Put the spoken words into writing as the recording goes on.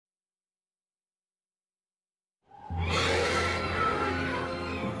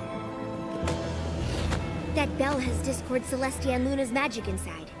That bell has Discord, Celestia, and Luna's magic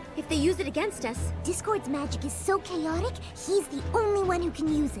inside. If they use it against us... Discord's magic is so chaotic, he's the only one who can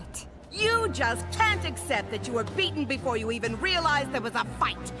use it. You just can't accept that you were beaten before you even realized there was a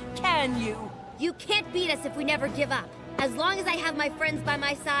fight, can you? You can't beat us if we never give up. As long as I have my friends by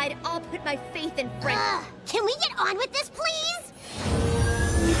my side, I'll put my faith in friends. Can we get on with this, please?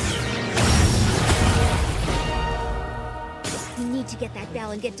 We need to get that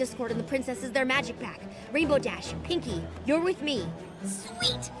bell and get Discord and the princesses their magic back. Rainbow Dash, Pinky, you're with me.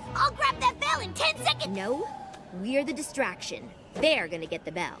 Sweet! I'll grab that bell in 10 seconds! No, we're the distraction. They're gonna get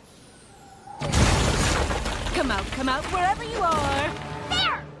the bell. Come out, wherever you are.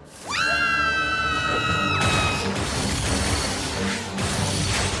 There!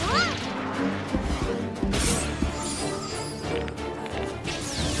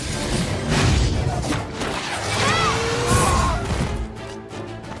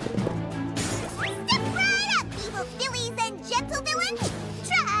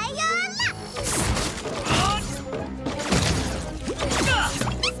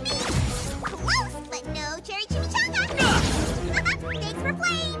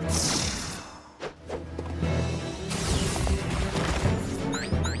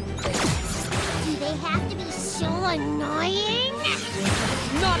 Annoying?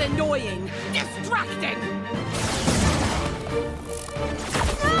 Not annoying, distracting!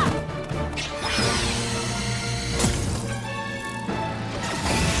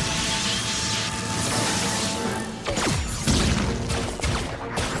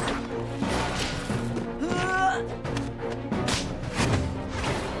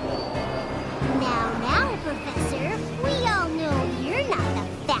 Now, Professor, we all know you're not the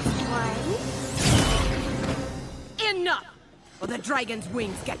best one. Enough! Or the dragon's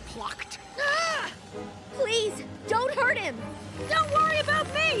wings get plucked. Please, don't hurt him! Don't worry about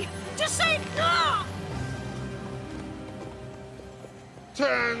me! Just say no!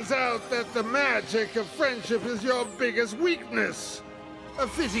 Turns out that the magic of friendship is your biggest weakness. A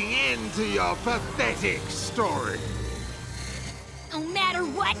fitting end to your pathetic story. No matter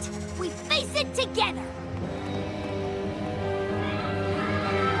what, we face it together!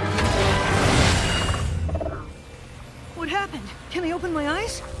 What happened? Can I open my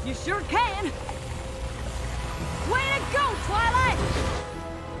eyes? You sure can! Way to go, Twilight!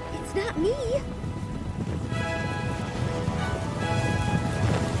 It's not me.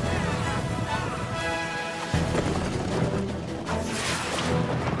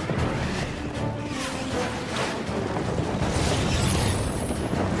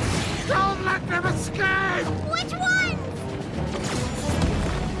 Don't let them escape! Which one?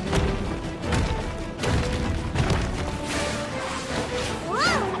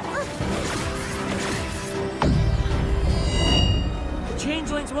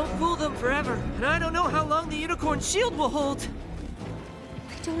 Changelings won't fool them forever, and I don't know how long the unicorn shield will hold.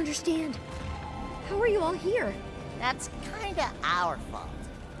 I don't understand. How are you all here? That's kinda our fault.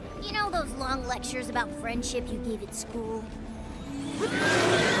 You know those long lectures about friendship you gave at school?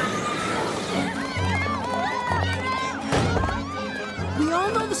 We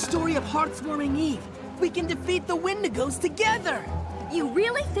all know the story of Heartswarming Eve. We can defeat the Wendigos together! You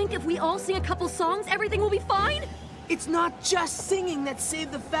really think if we all sing a couple songs, everything will be fine? It's not just singing that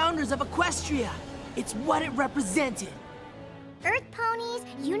saved the founders of Equestria. It's what it represented. Earth ponies,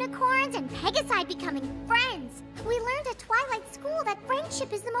 unicorns, and Pegasi becoming friends. We learned at Twilight School that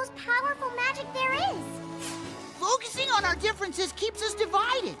friendship is the most powerful magic there is. Focusing on our differences keeps us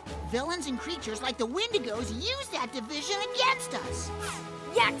divided. Villains and creatures like the Wendigos use that division against us.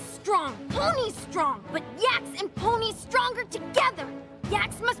 Yak's strong, ponies strong, but Yaks and ponies stronger together.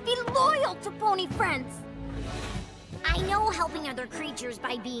 Yaks must be loyal to pony friends. I know helping other creatures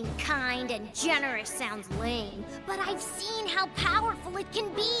by being kind and generous sounds lame, but I've seen how powerful it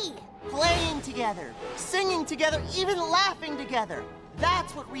can be. Playing together, singing together, even laughing together.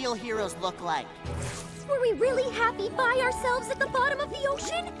 That's what real heroes look like. Were we really happy by ourselves at the bottom of the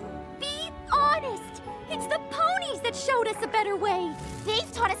ocean? Be honest! It's the ponies that showed us a better way.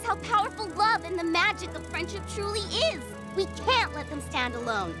 They've taught us how powerful love and the magic of friendship truly is. We can't let them stand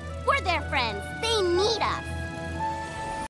alone. We're their friends. They need us.